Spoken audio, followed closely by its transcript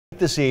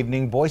this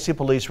evening, Boise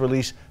police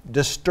release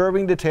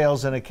disturbing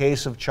details in a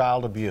case of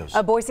child abuse.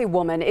 A Boise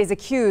woman is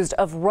accused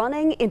of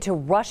running into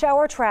rush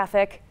hour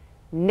traffic,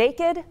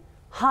 naked,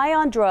 high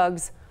on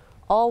drugs,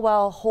 all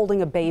while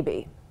holding a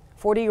baby.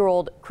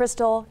 40-year-old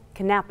Crystal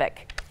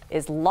Knapik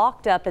is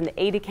locked up in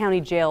the Ada County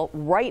Jail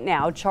right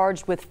now,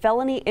 charged with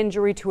felony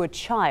injury to a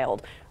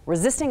child,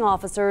 resisting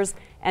officers,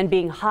 and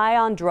being high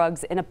on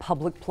drugs in a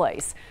public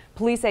place.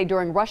 Police say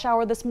during rush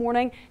hour this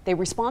morning, they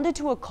responded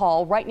to a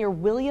call right near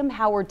William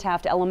Howard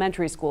Taft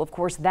Elementary School. Of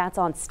course, that's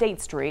on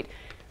State Street.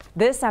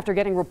 This after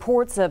getting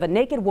reports of a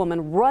naked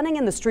woman running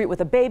in the street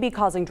with a baby,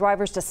 causing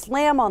drivers to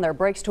slam on their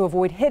brakes to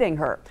avoid hitting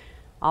her.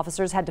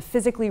 Officers had to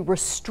physically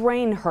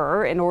restrain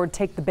her in order to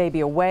take the baby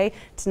away.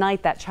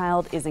 Tonight, that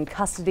child is in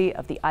custody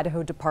of the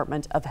Idaho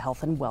Department of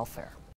Health and Welfare.